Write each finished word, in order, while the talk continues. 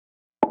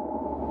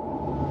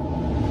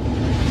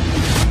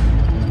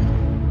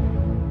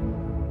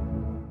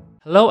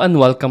Hello and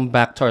welcome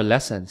back to our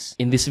lessons.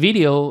 In this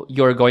video,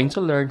 you're going to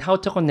learn how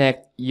to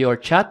connect your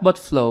chatbot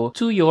flow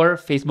to your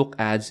Facebook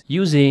ads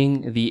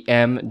using the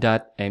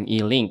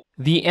m.me link.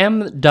 The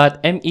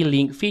m.me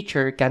link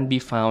feature can be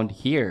found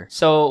here.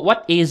 So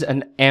what is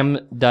an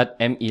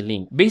m.me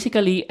link?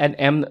 Basically, an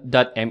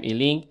m.me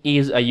link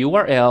is a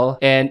URL,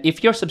 and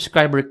if your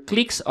subscriber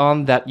clicks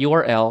on that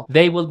URL,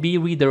 they will be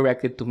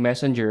redirected to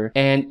Messenger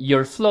and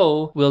your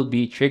flow will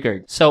be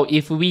triggered. So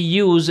if we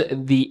use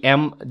the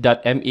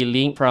m.me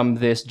link from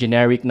this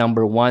generic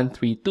number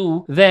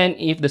 132, then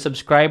if the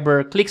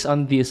subscriber clicks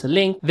on this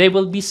link, they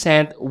will be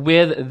sent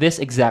with this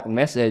exact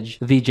message,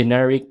 the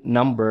generic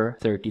number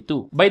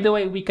 32. By the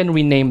way, we can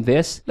rename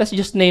this. Let's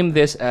just name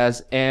this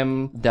as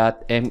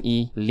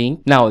m.me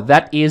link. Now,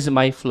 that is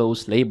my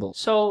flows label.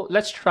 So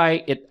let's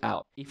try it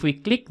out. If we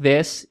click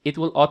this, it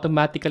will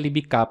automatically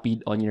be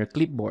copied on your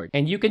clipboard.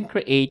 And you can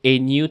create a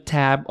new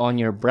tab on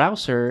your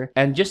browser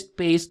and just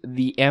paste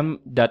the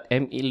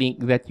m.me link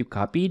that you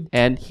copied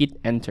and hit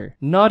enter.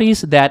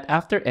 Notice that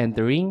after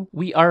entering,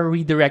 we are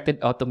redirected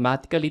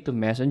automatically to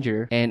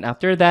Messenger. And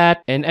after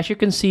that, and as you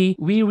can see,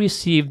 we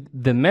received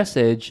the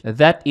message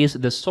that is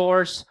the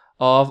source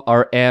of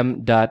our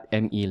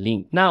m.me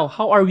link. Now,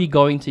 how are we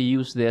going to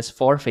use this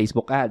for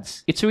Facebook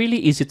ads? It's really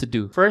easy to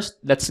do. First,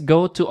 let's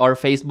go to our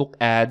Facebook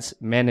ads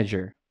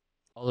manager.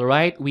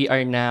 Alright, we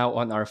are now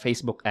on our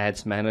Facebook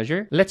Ads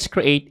Manager. Let's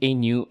create a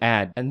new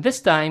ad. And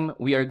this time,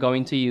 we are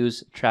going to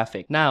use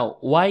traffic. Now,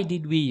 why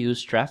did we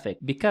use traffic?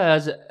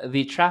 Because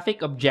the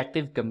traffic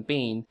objective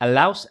campaign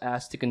allows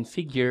us to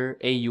configure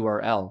a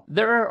URL.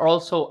 There are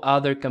also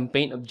other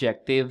campaign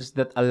objectives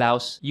that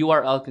allows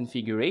URL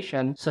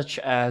configuration, such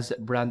as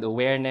brand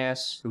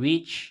awareness,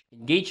 reach,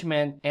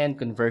 engagement, and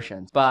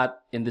conversions.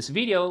 But in this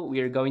video, we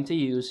are going to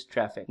use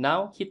traffic.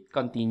 Now, hit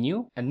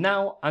continue. And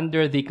now,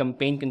 under the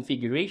campaign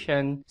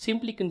configuration,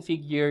 simply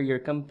configure your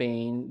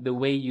campaign the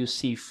way you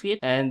see fit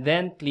and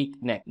then click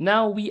next.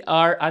 Now we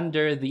are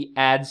under the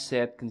ad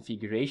set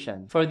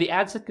configuration. For the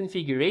ad set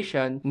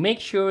configuration,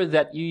 make sure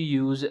that you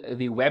use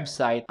the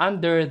website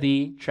under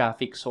the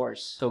traffic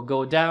source. So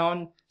go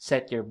down,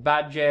 set your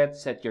budget,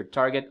 set your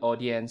target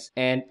audience,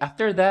 and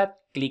after that,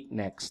 click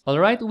next.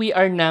 Alright, we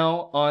are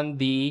now on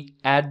the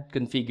ad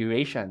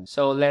configuration.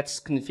 So let's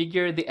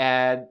configure the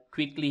ad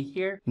quickly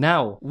here.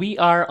 Now, we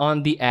are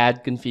on the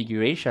ad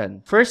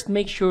configuration. First,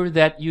 make sure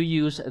that you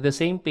use the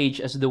same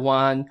page as the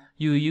one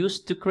you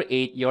used to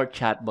create your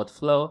chatbot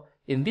flow.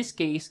 In this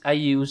case, I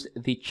used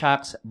the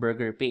Chuck's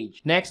Burger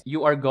page. Next,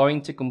 you are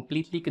going to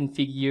completely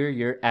configure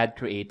your ad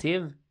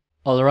creative.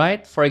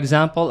 Alright, for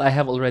example, I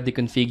have already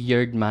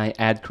configured my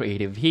ad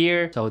creative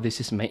here. So this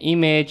is my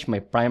image, my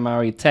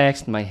primary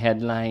text, my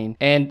headline.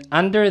 And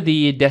under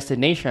the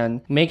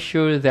destination, make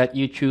sure that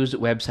you choose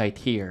website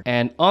here.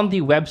 And on the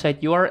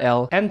website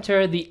URL,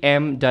 enter the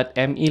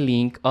m.me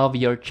link of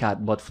your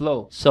chatbot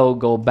flow. So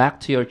go back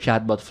to your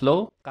chatbot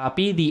flow,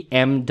 copy the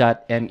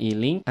m.me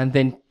link, and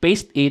then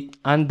paste it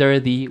under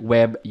the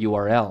web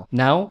URL.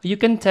 Now, you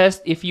can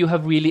test if you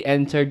have really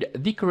entered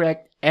the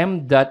correct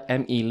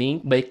m.me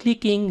link by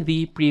clicking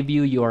the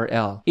preview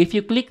URL. If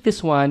you click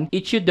this one,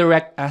 it should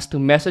direct us to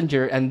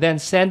Messenger and then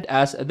send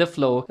us the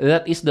flow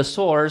that is the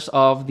source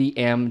of the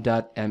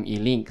m.me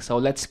link. So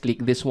let's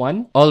click this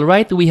one.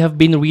 Alright, we have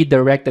been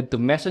redirected to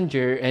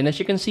Messenger, and as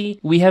you can see,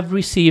 we have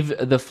received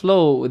the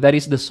flow that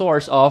is the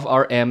source of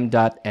our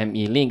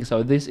m.me link.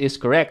 So this is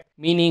correct,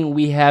 meaning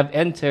we have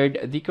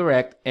entered the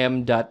correct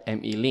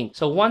m.me link.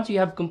 So once you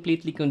have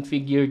completely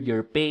configured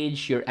your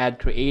page, your ad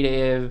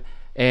creative,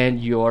 and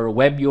your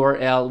web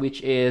URL,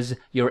 which is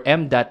your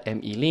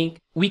m.me link,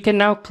 we can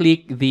now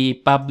click the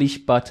publish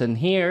button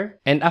here.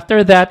 And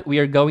after that, we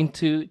are going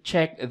to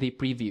check the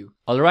preview.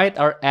 Alright,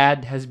 our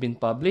ad has been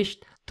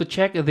published. To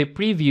check the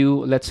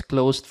preview, let's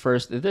close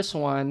first this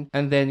one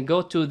and then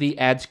go to the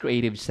ads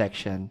creative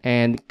section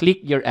and click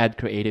your ad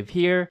creative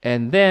here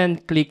and then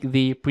click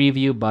the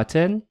preview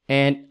button.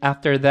 And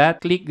after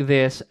that, click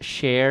this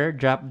share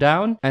drop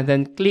down and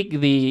then click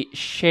the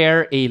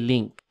share a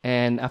link.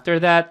 And after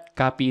that,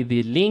 copy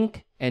the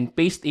link and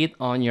paste it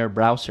on your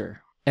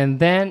browser. And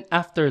then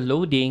after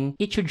loading,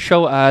 it should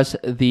show us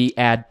the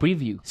ad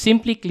preview.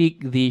 Simply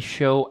click the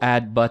show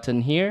ad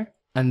button here.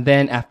 And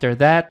then after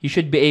that, you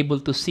should be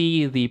able to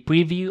see the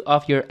preview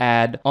of your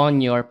ad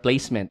on your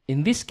placement.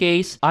 In this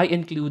case, I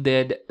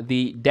included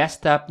the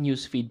desktop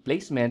newsfeed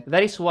placement.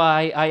 That is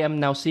why I am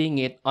now seeing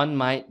it on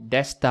my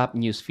desktop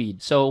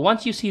newsfeed. So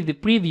once you see the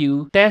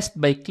preview, test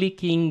by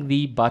clicking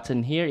the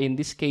button here. In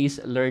this case,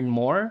 learn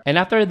more. And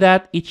after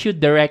that, it should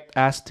direct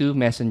us to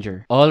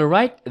Messenger.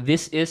 Alright,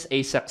 this is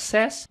a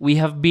success. We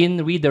have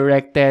been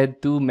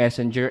redirected to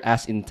Messenger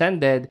as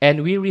intended,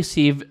 and we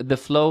received the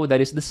flow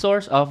that is the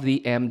source of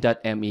the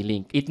m.me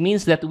link. It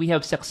means that we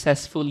have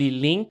successfully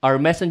linked our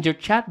Messenger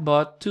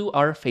chatbot to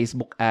our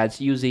Facebook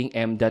ads using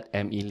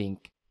m.me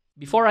link.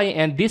 Before I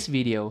end this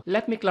video,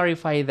 let me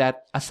clarify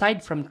that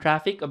aside from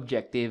traffic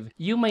objective,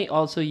 you may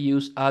also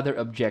use other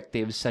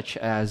objectives such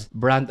as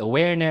brand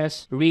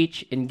awareness,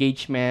 reach,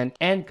 engagement,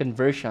 and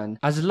conversion,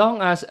 as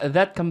long as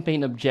that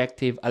campaign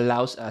objective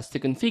allows us to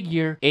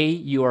configure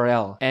a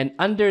URL. And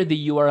under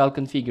the URL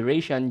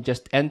configuration,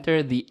 just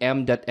enter the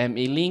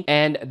m.me link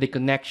and the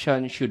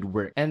connection should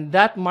work. And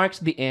that marks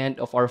the end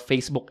of our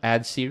Facebook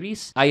ads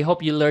series. I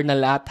hope you learned a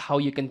lot how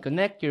you can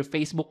connect your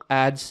Facebook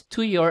ads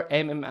to your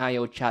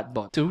MMIO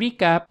chatbot. To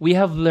recap, we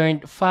have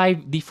learned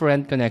 5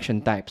 different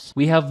connection types.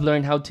 We have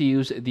learned how to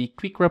use the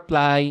quick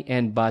reply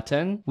and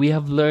button. We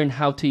have learned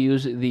how to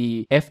use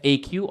the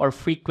FAQ or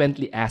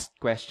frequently asked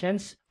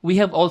questions. We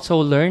have also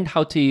learned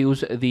how to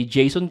use the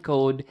JSON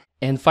code.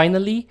 And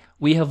finally,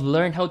 we have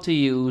learned how to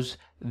use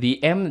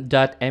the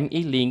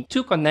m.me link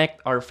to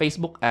connect our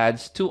Facebook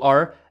ads to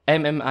our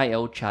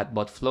MMIO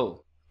chatbot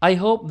flow. I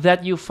hope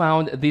that you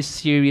found this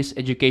series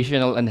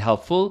educational and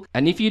helpful,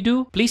 and if you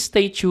do, please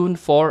stay tuned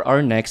for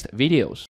our next videos.